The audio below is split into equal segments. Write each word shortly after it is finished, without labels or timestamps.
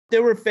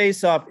there were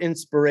face-off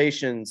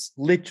inspirations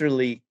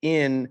literally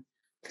in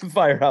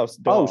Firehouse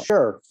Dog. Oh,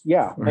 sure.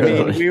 Yeah. I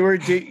mean,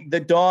 the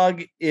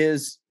dog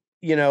is,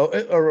 you know,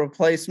 a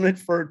replacement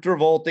for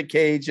Travolta,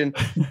 Cage, and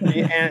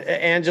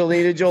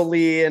Angelina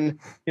Jolie, and,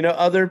 you know,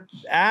 other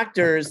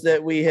actors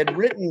that we had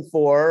written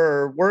for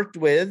or worked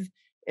with.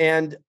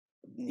 And,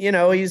 you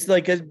know, he's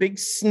like a big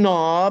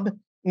snob.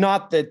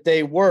 Not that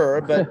they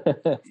were, but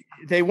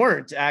they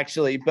weren't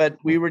actually. But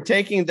we were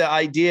taking the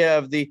idea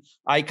of the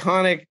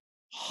iconic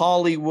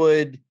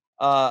Hollywood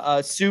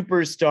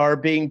superstar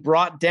being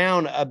brought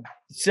down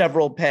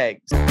several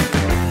pegs.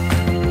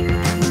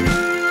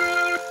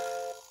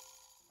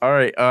 All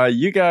right,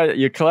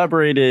 you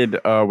collaborated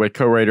with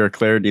co-writer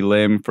Claire de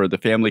Lim for the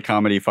family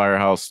comedy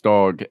Firehouse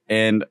Dog,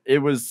 and it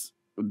was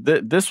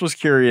this was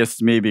curious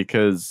to me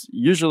because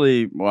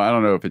usually, well, I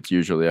don't know if it's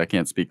usually, I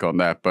can't speak on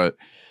that, but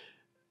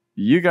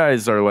you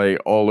guys are like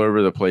all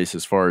over the place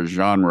as far as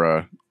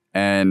genre,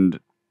 and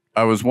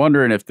I was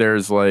wondering if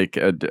there's like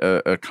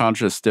a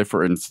conscious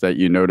difference that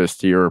you noticed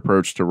to your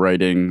approach to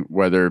writing,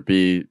 whether it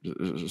be,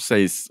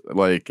 say,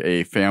 like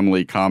a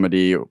family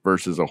comedy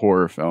versus a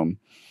horror film.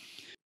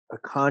 A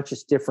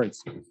conscious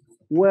difference.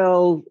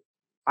 Well,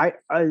 I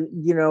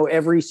you know,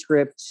 every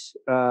script,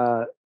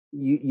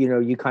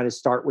 you kind of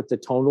start with the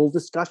tonal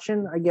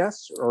discussion, I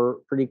guess, or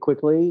pretty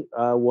quickly,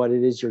 what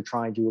it is you're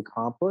trying to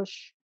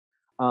accomplish.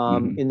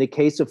 In the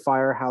case of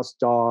Firehouse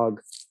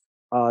Dog,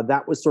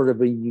 that was sort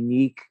of a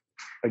unique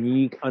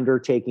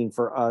undertaking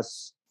for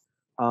us,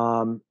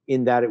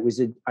 in that it was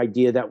an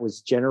idea that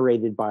was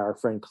generated by our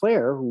friend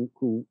Claire,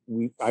 who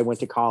I went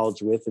to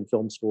college with and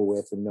film school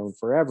with and known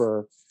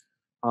forever.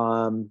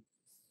 And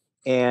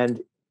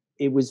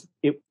it's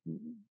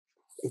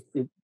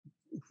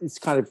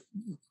kind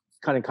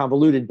of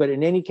convoluted, but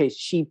in any case,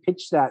 she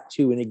pitched that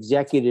to an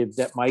executive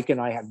that Mike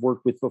and I had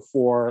worked with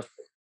before,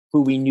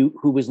 who we knew,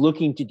 who was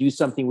looking to do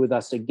something with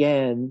us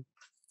again,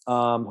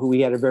 who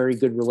we had a very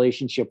good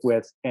relationship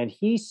with. And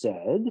he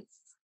said,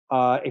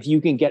 if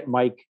you can get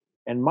Mike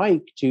and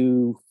Mike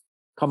to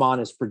come on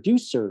as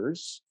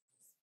producers,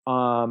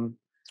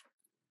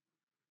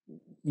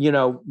 you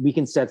know, we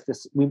can set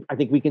this, I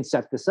think we can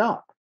set this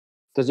up,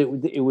 because it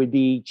would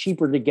be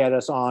cheaper to get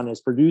us on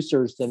as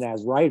producers than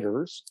as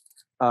writers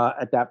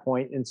at that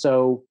point. And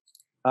so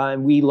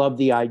we loved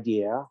the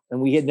idea,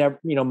 and we had never,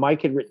 you know,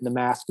 Mike had written The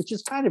Mask, which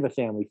is kind of a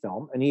family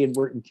film, and he had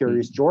written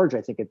Curious George,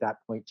 I think, at that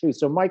point too.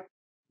 So Mike,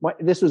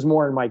 this was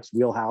more in Mike's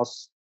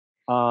wheelhouse.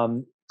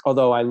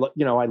 Although I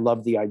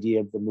love the idea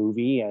of the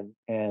movie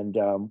and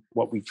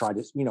what we tried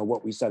to, you know,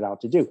 what we set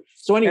out to do.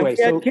 So anyway,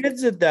 we had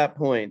kids at that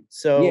point,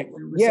 so it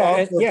was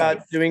also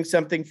about doing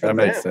something for them.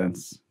 That makes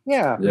sense.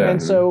 Yeah.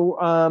 And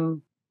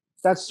so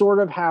that's sort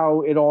of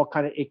how it all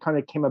kind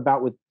of came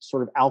about, with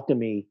sort of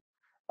alchemy,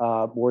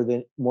 more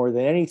than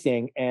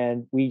anything.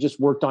 And we just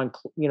worked on,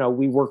 you know,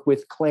 we worked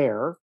with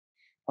Claire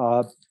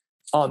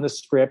on the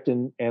script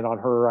and on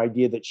her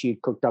idea that she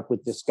had cooked up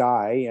with this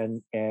guy,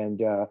 and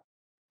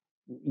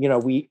you know,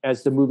 we,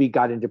 as the movie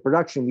got into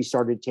production, we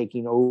started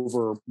taking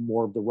over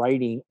more of the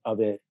writing of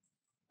it,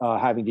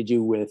 having to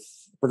do with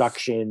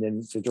production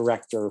and the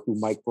director who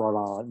Mike brought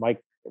on.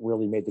 Mike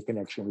really made the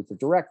connection with the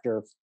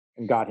director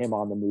and got him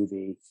on the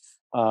movie.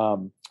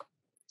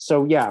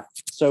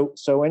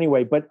 So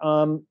anyway, but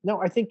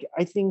no, I think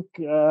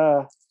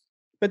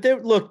but there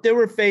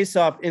were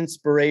face-off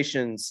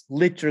inspirations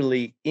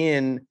literally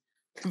in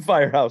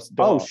Firehouse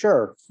Dog. Oh,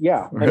 sure.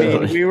 Yeah. I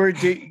mean,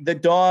 the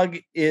dog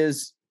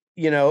is,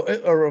 you know,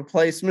 a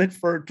replacement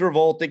for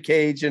Travolta,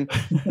 Cage, and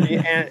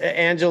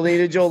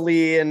Angelina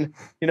Jolie, and,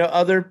 you know,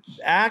 other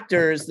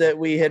actors that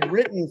we had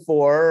written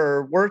for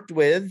or worked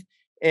with.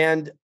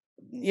 And,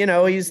 you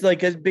know, he's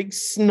like a big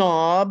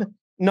snob.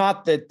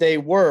 Not that they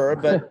were,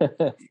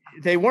 but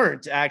they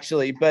weren't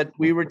actually. But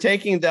we were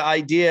taking the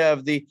idea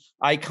of the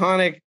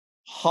iconic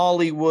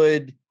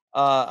Hollywood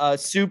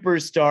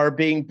superstar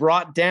being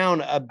brought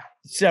down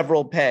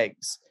several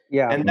pegs.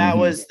 Yeah. And that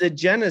was the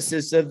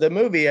genesis of the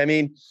movie. I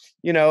mean,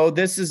 you know,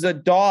 this is a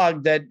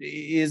dog that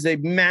is a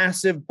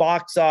massive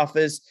box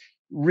office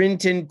Rin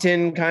Tin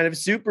Tin kind of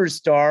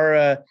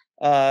superstar,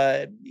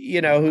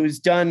 you know, who's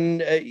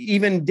done,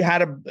 even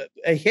had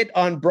a hit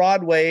on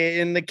Broadway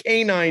in The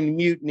Canine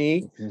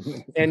Mutiny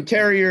and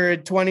Terrier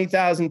at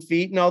 20,000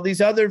 Feet and all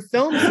these other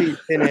films he's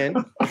been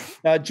in.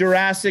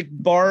 Jurassic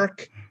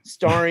Bark,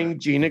 starring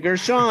Gina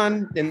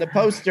Gershon in the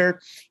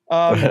poster.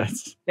 And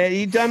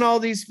he'd done all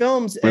these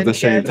films. With the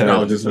shame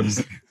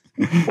technologies.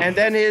 And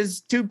then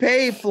his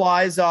toupee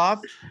flies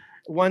off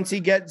once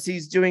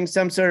he's doing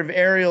some sort of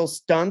aerial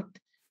stunt,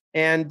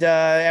 and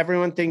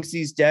everyone thinks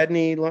he's dead, and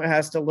he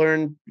has to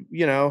learn,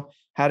 you know,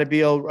 how to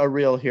be a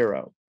real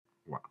hero.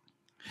 Wow.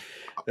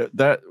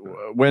 That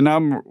when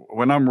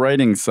I'm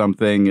writing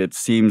something, it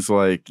seems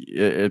like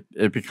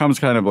it becomes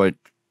kind of like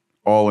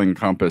all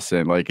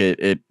encompassing. Like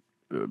it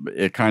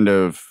kind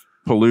of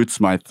pollutes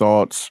my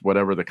thoughts,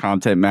 whatever the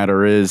content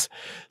matter is.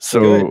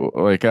 So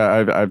like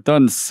I've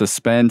done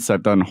suspense,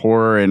 I've done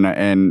horror,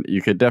 and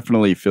you could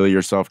definitely feel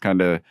yourself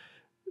kind of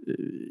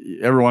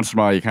every once in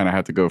a while you kind of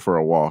have to go for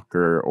a walk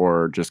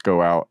or just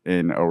go out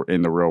in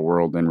the real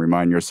world and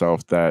remind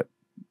yourself that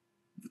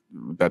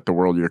the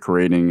world you're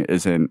creating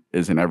isn't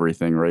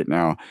everything right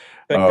now.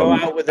 But go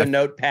out with a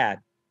notepad.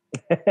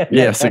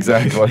 Yes,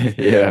 exactly.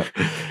 Yeah.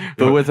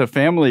 But with a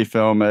family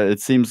film, it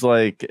seems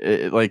like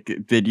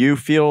did you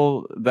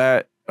feel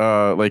that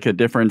like a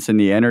difference in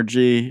the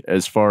energy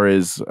as far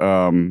as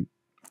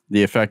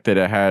the effect that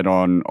it had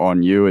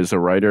on you as a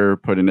writer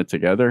putting it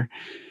together,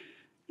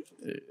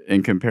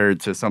 and compared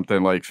to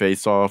something like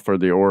Face Off or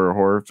the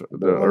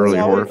early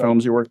horror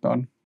films you worked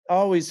on?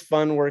 Always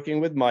fun working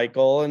with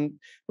Michael, and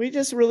we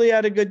just really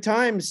had a good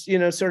time,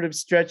 sort of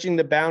stretching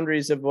the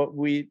boundaries of what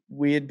we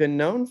had been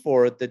known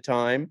for at the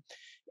time.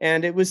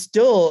 And it was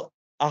still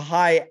a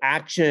high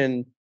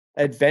action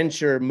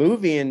adventure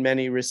movie in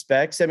many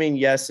respects. I mean,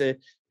 yes,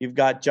 you've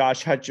got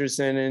Josh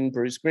Hutcherson and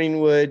Bruce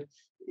Greenwood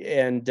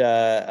and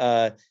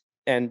 4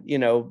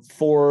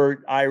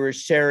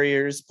 Irish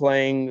Terriers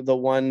playing the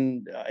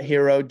one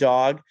hero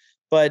dog,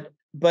 but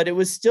it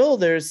was still,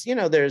 there's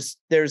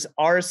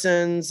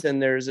arsons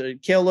and there's a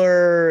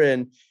killer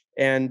and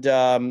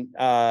of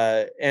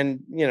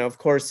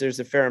course there's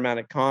a fair amount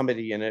of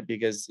comedy in it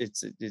because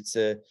it's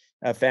a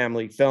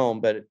family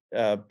film, but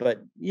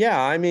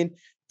yeah, I mean,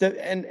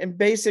 and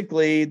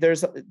basically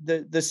there's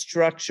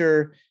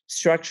the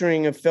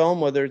structuring of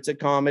film, whether it's a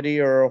comedy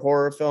or a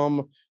horror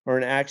film or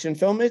an action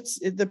film,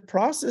 the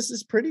process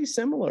is pretty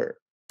similar.